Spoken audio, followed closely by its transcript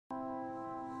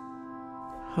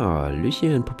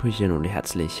Hallöchen Popöchen und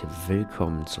herzlich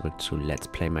willkommen zurück zu Let's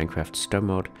Play Minecraft Story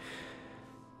Mode.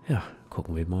 Ja,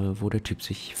 gucken wir mal, wo der Typ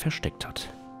sich versteckt hat.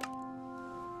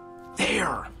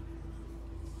 There!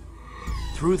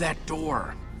 Through that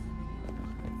door.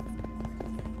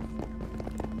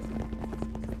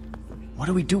 What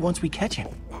do we do once we catch him?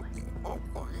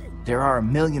 There are a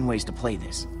million ways to play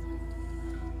this.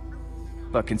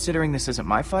 But considering this isn't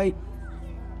my fight,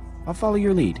 I'll follow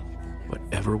your lead.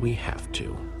 Whatever we have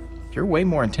to. You're way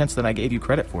more intense than I gave you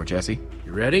credit for, Jesse.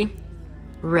 You ready?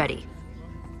 Ready.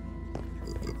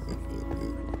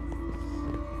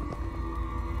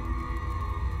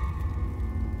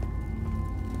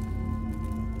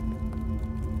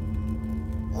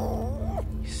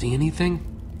 You see anything?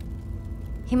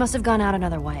 He must have gone out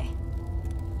another way.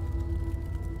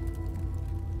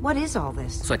 What is all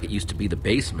this? Looks like it used to be the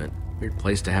basement. Weird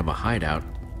place to have a hideout.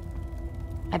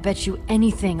 I bet you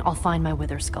anything I'll find my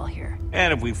wither skull here.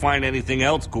 And if we find anything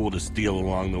else cool to steal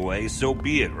along the way, so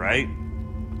be it, right?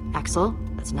 Axel,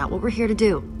 that's not what we're here to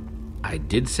do. I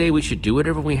did say we should do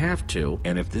whatever we have to.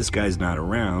 And if this guy's not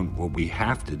around, what we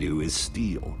have to do is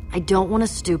steal. I don't want to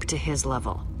stoop to his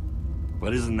level.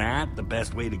 But isn't that the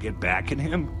best way to get back at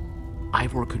him?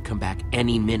 Ivor could come back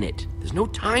any minute. There's no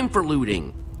time for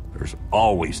looting. There's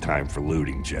always time for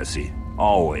looting, Jesse.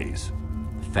 Always.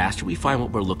 The faster we find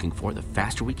what we're looking for, the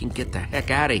faster we can get the heck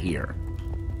out of here.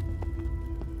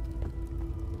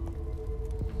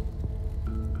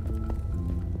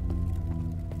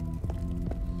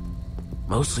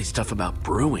 Mostly stuff about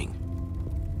brewing.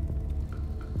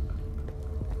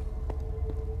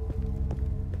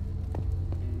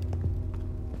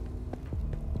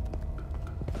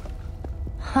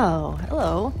 Oh,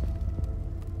 hello.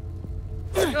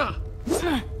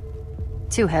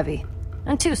 Too heavy.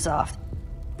 And too soft.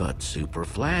 But super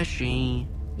flashy.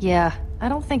 Yeah, I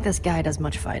don't think this guy does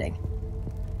much fighting.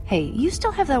 Hey, you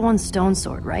still have that one stone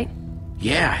sword, right?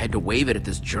 Yeah, I had to wave it at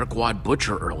this jerkwad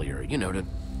butcher earlier, you know, to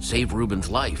save Ruben's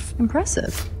life.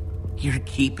 Impressive. You're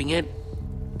keeping it?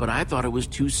 But I thought it was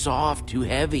too soft, too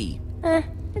heavy.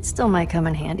 It still might come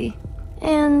in handy.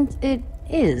 And it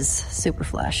is super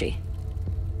flashy.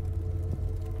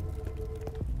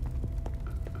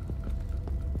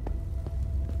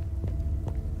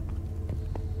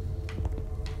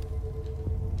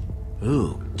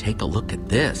 Ooh, take a look at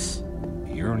this.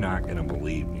 You're not gonna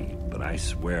believe me, but I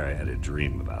swear I had a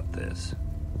dream about this.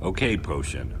 Okay,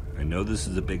 Potion, I know this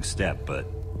is a big step, but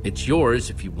It's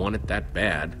yours if you want it that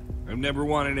bad. I've never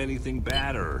wanted anything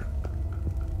badder.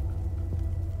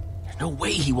 There's no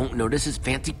way he won't notice his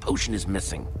fancy potion is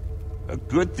missing. A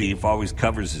good thief always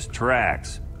covers his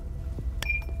tracks.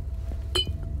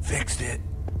 Fixed it.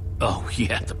 Oh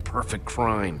yeah, the perfect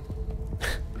crime.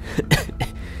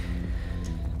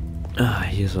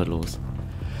 Hier ist was los.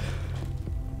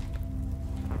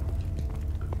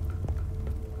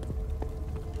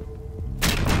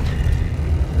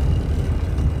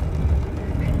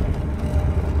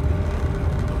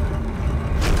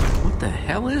 What the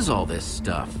hell is all this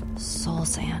stuff? Soul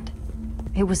sand.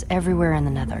 It was everywhere in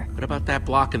the nether. What about that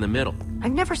block in the middle?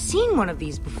 I've never seen one of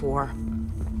these before.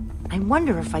 I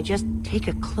wonder if I just take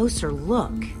a closer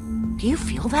look. Do you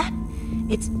feel that?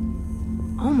 It's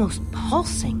almost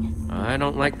pulsing. I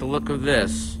don't like the look of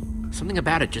this. Something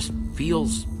about it just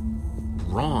feels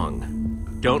wrong.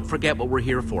 Don't forget what we're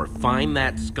here for. Find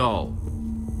that skull.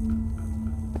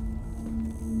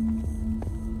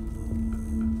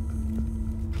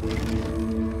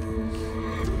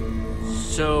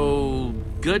 So,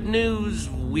 good news,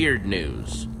 weird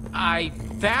news. I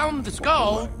found the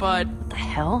skull, but... The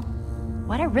hell?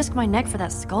 Why'd I risk my neck for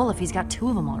that skull if he's got two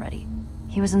of them already?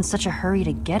 He was in such a hurry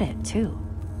to get it, too.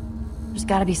 There's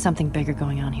gotta be something bigger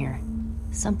going on here.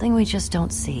 Something we just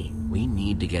don't see. We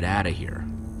need to get out of here.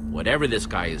 Whatever this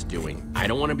guy is doing, I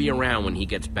don't want to be around when he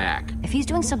gets back. If he's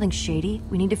doing something shady,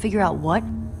 we need to figure out what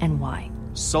and why.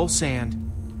 Soul sand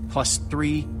plus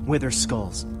 3 wither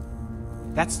skulls.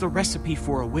 That's the recipe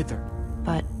for a wither.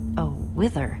 But a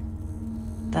wither?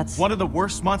 That's... One of the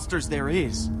worst monsters there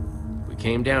is. We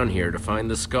came down here to find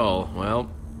the skull.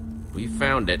 Well, we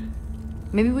found it.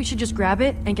 Maybe we should just grab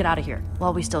it and get out of here,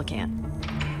 while we still can.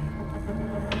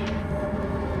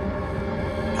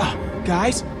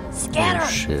 Guys? Scatter! Oh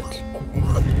shit.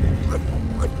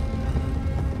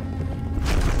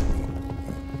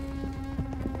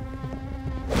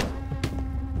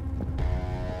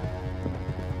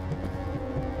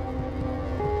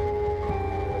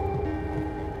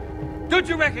 Don't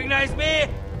you recognize me?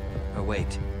 Oh,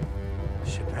 wait.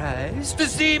 Surprised? To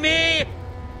see me?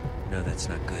 No, that's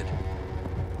not good.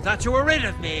 Thought you were rid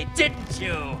of me, didn't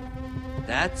you?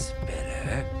 That's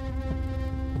better.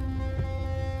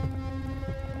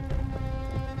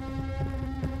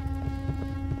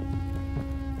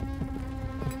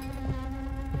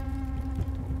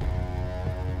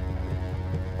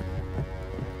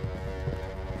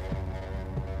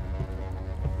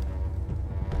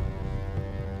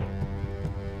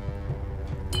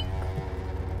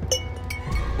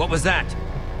 What was that?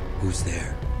 Who's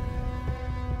there?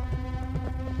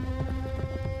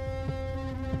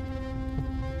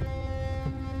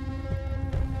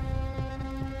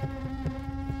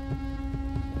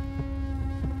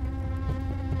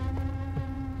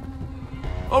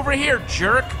 Over here,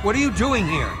 jerk! What are you doing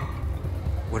here?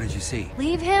 What did you see?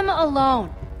 Leave him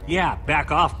alone. Yeah, back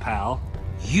off, pal.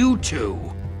 You two!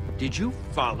 Did you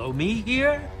follow me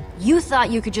here? You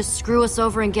thought you could just screw us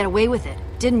over and get away with it,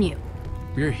 didn't you?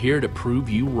 We're here to prove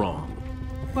you wrong.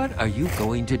 What are you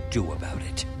going to do about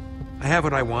it? I have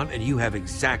what I want, and you have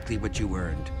exactly what you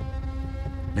earned.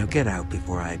 Now get out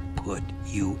before I put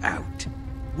you out.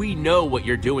 We know what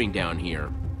you're doing down here.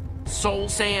 Soul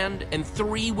sand and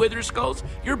 3 wither skulls?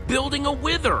 You're building a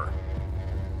wither!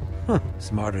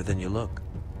 Smarter than you look.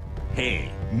 Hey,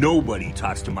 nobody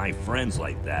talks to my friends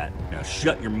like that. Now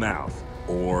shut your mouth,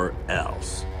 or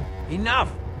else.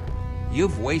 Enough!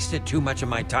 You've wasted too much of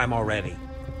my time already.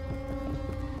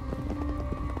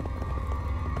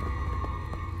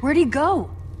 Where'd he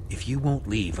go? If you won't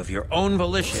leave of your own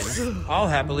volition, I'll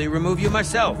happily remove you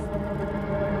myself.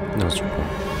 No support.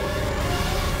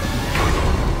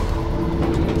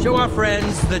 Show our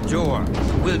friends the door,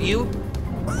 will you?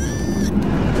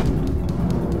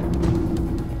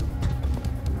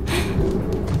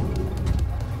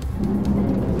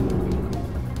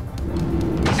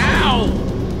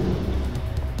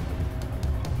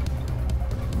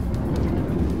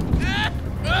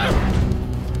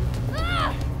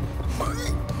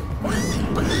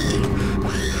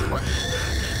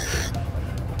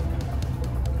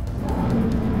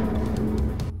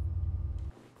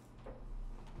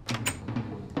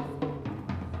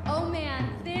 Oh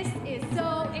man, this is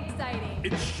so exciting.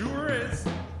 It sure is.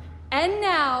 And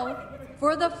now,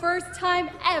 for the first time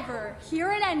ever here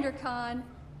at EnderCon,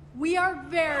 we are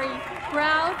very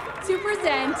proud to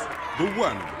present The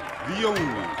one, the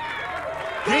only.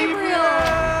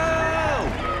 Gabriel!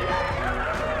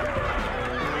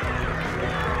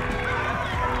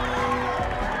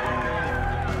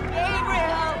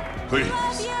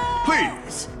 Please,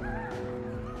 please.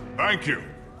 Thank you.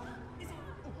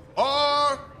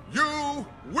 Are you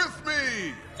with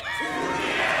me?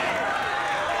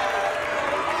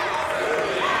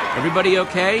 Everybody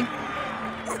okay?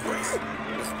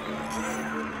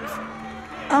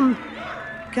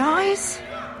 Guys?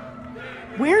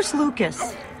 Where's Lucas?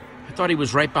 I thought he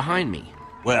was right behind me.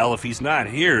 Well, if he's not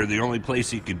here, the only place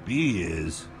he could be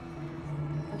is...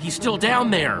 He's still down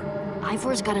there.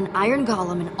 Ivor's got an iron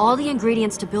golem and all the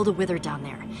ingredients to build a wither down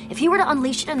there. If he were to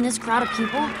unleash it on this crowd of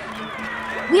people,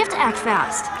 we have to act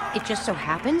fast. It just so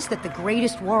happens that the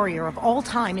greatest warrior of all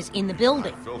time is in the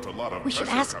building. We should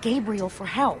ask Gabriel for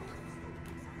help.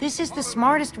 This is the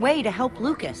smartest way to help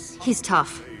Lucas. He's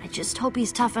tough. I just hope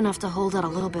he's tough enough to hold out a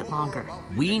little bit longer.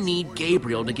 We need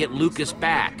Gabriel to get Lucas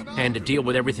back, and to deal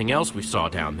with everything else we saw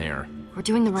down there. We're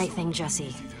doing the right thing,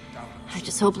 Jesse. I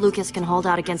just hope Lucas can hold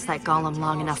out against that golem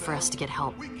long enough for us to get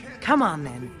help. Come on,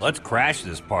 then. Let's crash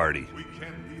this party.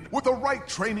 With the right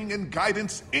training and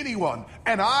guidance, anyone,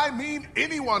 and I mean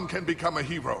anyone, can become a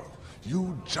hero.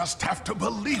 You just have to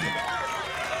believe in it.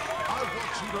 I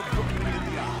want you to look me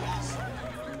in the eyes.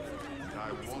 And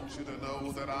I want you to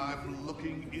know that I'm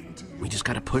looking into your... We just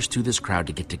gotta push through this crowd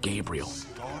to get to Gabriel.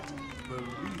 Start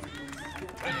believing.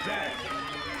 And then...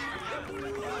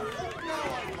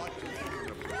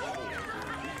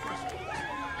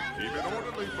 Keep it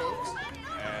orderly, folks.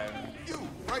 And you,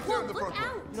 right there in the front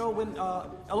row. You know, when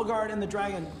Elgard and the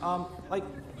dragon, like,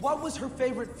 what was her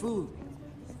favorite food?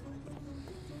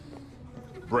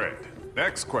 Bread.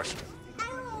 Next question.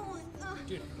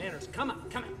 Dude, manners, come on.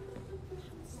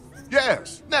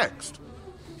 Yes, next.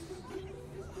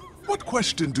 What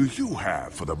question do you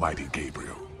have for the mighty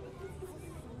Gabriel?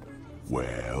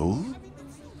 Well?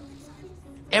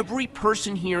 Every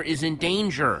person here is in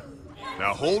danger.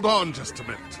 Now hold on just a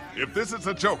minute. If this is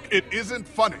a joke, it isn't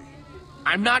funny.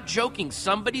 I'm not joking.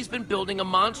 Somebody's been building a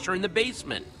monster in the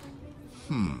basement.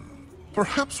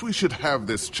 Perhaps we should have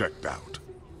this checked out.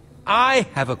 I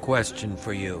have a question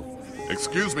for you.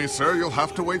 Excuse me, sir, you'll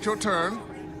have to wait your turn.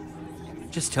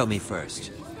 Just tell me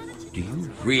first. Do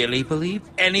you really believe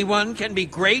anyone can be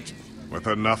great? With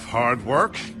enough hard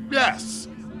work, yes.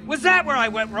 Was that where I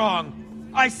went wrong?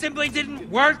 I simply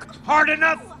didn't work hard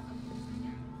enough?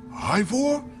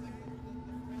 Ivor?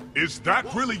 Is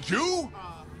that really you?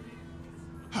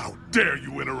 How dare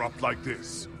you interrupt like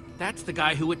this? That's the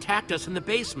guy who attacked us in the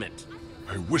basement.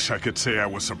 I wish I could say I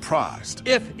was surprised.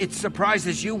 If it's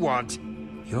surprises you want,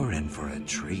 you're in for a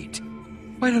treat.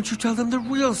 Why don't you tell them the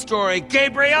real story,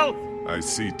 Gabriel? I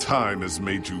see time has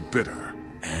made you bitter.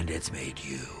 And it's made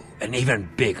you an even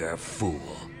bigger fool.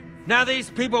 Now these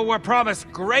people were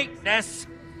promised greatness,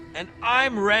 and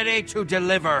I'm ready to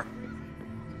deliver.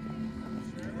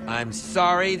 I'm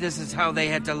sorry this is how they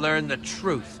had to learn the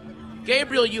truth.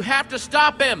 Gabriel, you have to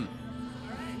stop him!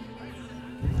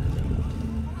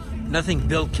 Nothing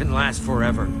built can last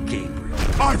forever, Gabriel.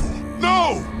 Ivor,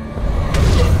 no!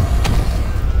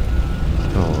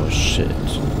 Oh, shit.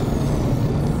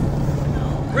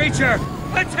 Creature,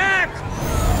 attack!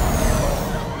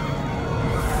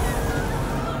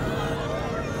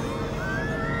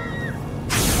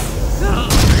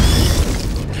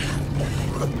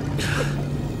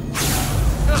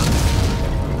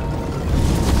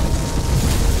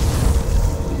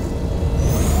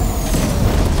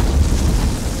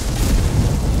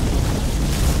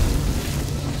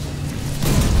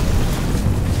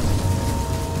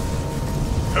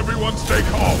 Everyone stay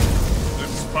calm.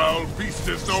 This foul beast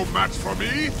is no match for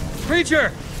me.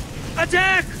 Creature,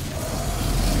 attack!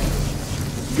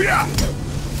 Yeah!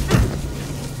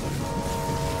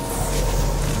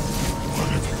 What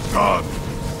have you done?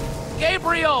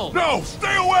 Gabriel! No,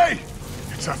 stay away!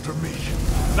 It's after me,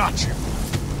 not you.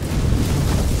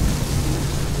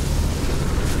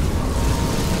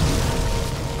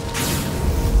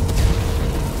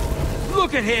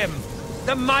 Look at him!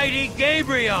 The mighty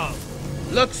Gabriel!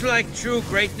 Looks like true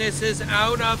greatness is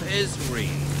out of his reach.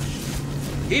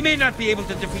 He may not be able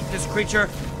to defeat this creature,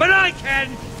 but I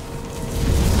can!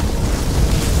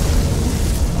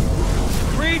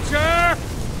 Creature,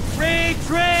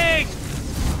 retreat!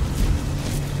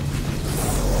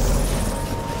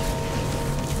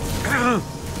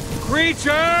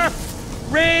 Creature,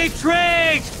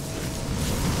 retreat!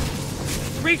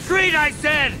 Retreat, I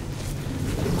said!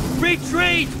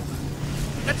 Retreat!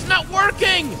 That's not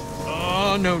working!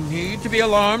 Oh, no need to be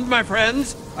alarmed, my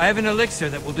friends. I have an elixir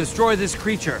that will destroy this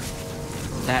creature.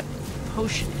 That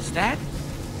potion, is that?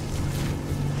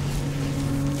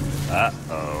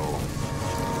 Uh-oh.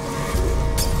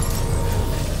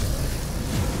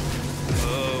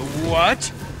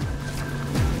 What?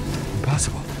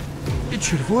 Impossible. It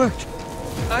should have worked.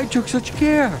 I took such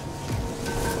care.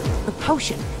 The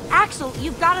potion. Axel,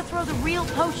 you've got to throw the real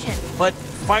potion. But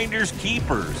finders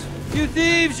keepers. You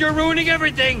thieves, you're ruining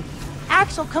everything.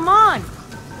 Axel, come on!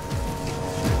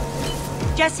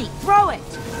 Jesse, throw it!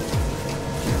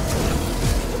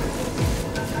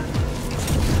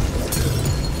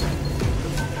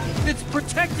 It's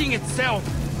protecting itself.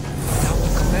 Now the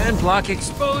command block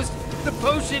exposed, the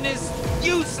potion is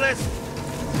useless.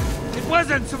 It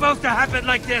wasn't supposed to happen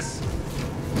like this.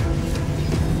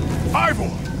 Ivor!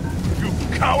 You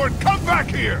coward, come back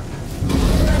here!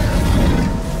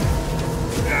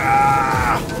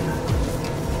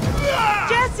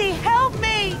 Jesse, help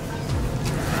me!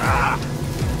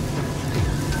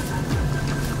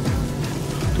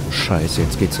 Du Scheiße,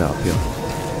 jetzt geht's ab, ja.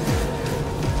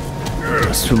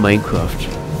 Was für Minecraft.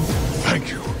 Thank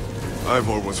you.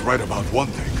 Ivor was right about one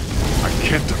thing. I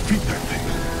can't defeat that thing.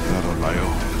 Not on my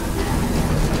own.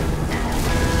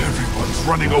 Everyone's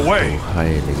running away.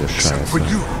 Heilige Except for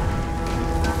Scheiße. you.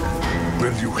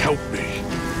 Will you help me?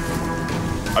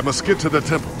 I must get to the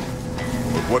temple.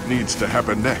 But what needs to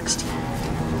happen next?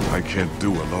 I can't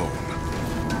do alone.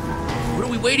 What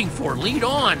are we waiting for? Lead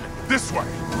on! This way!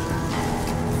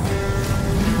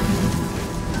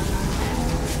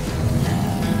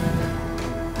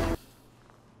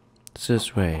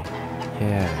 This way.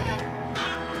 Yeah.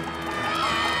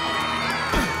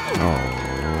 Oh,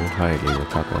 heilige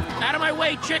Kacke. Out of my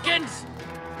way, chickens!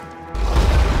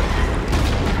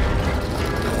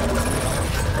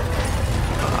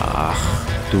 Ach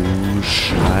du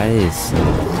Scheiße.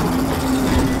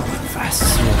 Was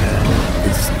zur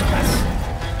Hölle ist das?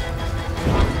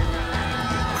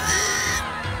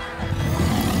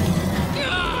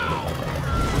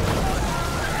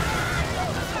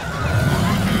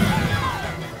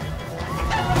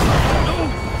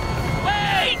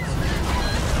 Wait!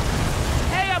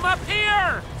 Hey, I'm up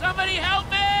here! Somebody help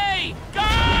me!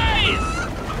 Guys!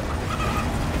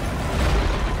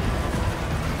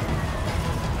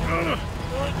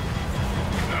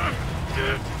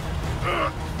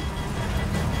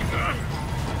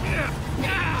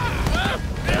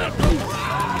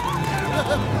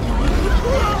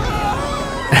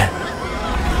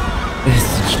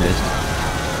 Ist nicht schlecht.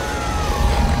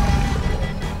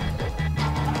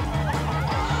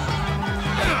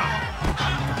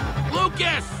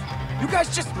 Lucas! You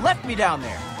guys just left me down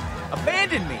there.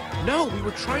 Abandoned me. No, we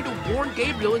were trying to warn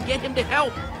Gabriel and get him to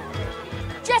help.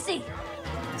 Jesse!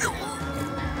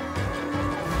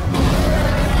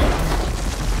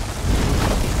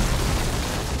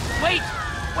 Wait!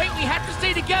 Wait, we have to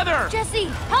stay together! Jesse,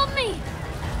 help me!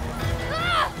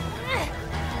 Ah!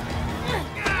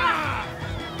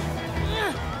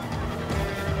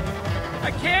 I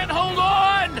can't hold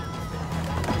on!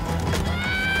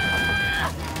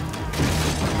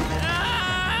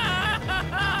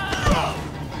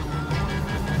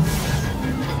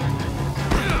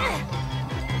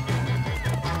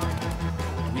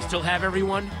 We still have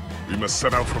everyone? We must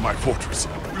set out for my fortress.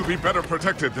 We'll be better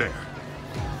protected there.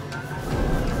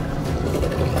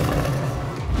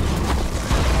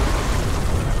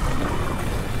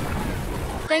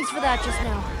 Thanks for that just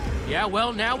now. Yeah,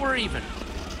 well, now we're even.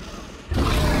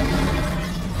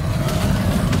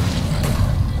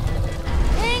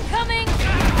 Incoming!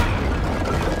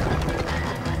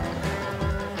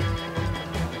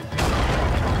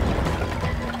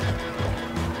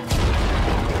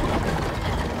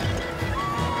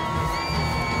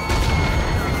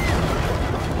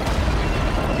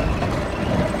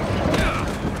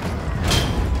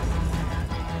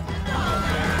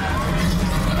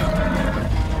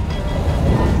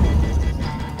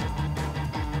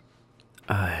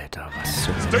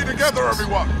 Stay together,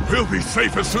 everyone! We'll be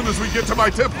safe as soon as we get to my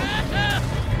temple!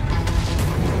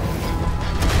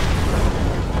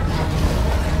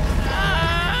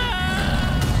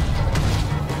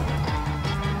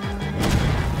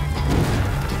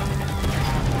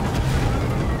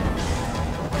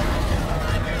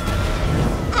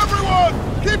 Everyone!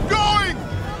 Keep going!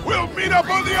 We'll meet up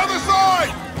on the other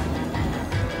side!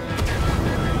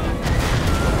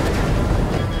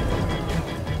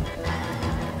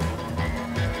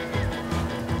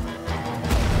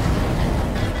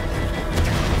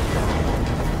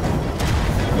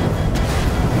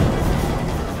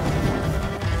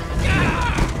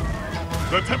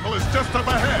 The temple is just up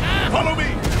ahead. Follow me!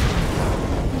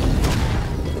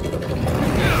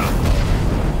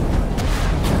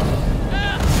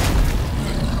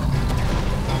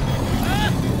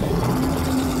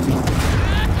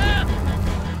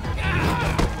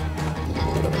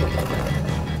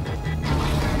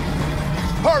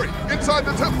 Hurry! Inside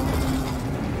the temple!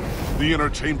 The inner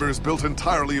chamber is built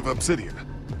entirely of obsidian.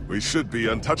 We should be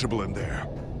untouchable in there.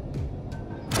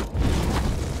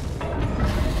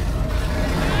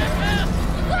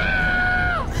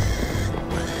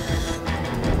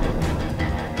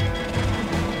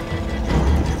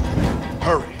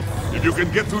 Hurry! If you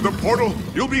can get through the portal,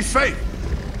 you'll be safe!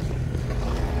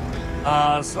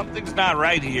 Something's not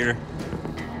right here.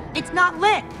 It's not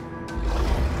lit.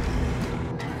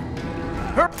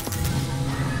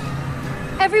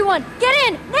 Everyone, get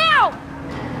in, now!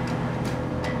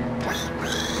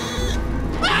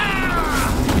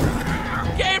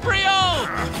 Gabriel!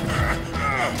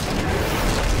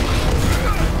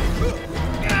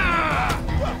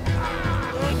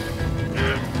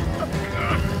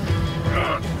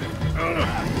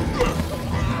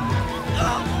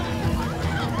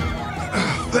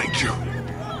 Thank you.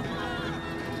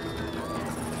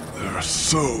 There are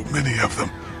so many of them.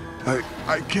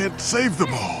 I can't save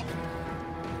them all.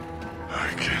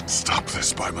 I can't stop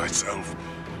this by myself.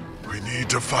 We need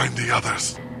to find the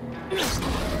others.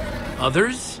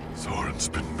 Others? Soren's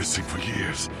been missing for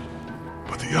years.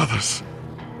 But the others,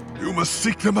 you must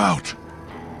seek them out.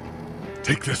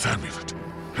 Take this amulet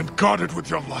and guard it with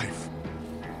your life.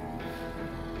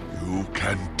 You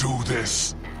can do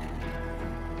this.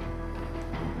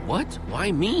 What?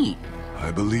 Why me?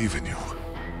 I believe in you.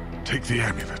 Take the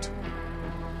amulet.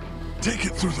 Take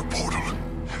it through the portal,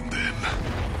 and then...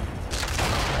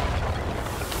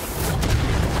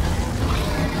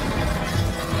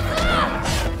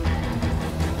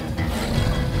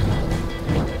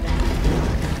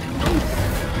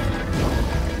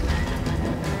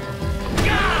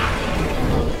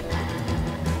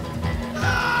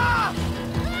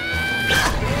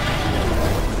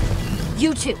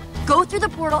 You two, go through the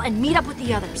portal and meet up with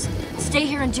the others. I'll stay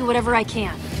here and do whatever I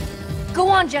can. Go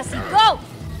on, Jesse, go!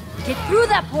 Get through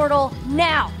that portal,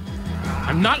 now!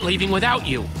 I'm not leaving without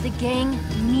you. The gang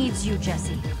needs you,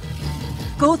 Jesse.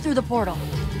 Go through the portal.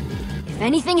 If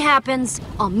anything happens,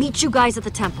 I'll meet you guys at the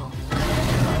temple.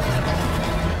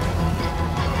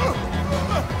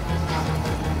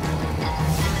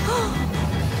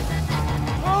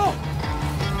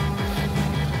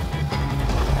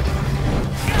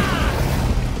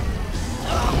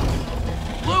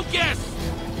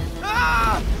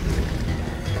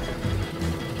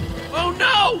 Oh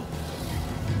no!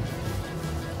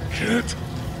 Can't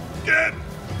get.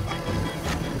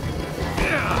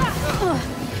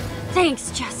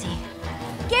 Thanks, Jesse.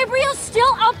 Gabriel's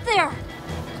still up there!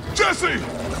 Jesse!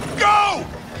 Go!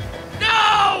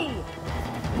 No!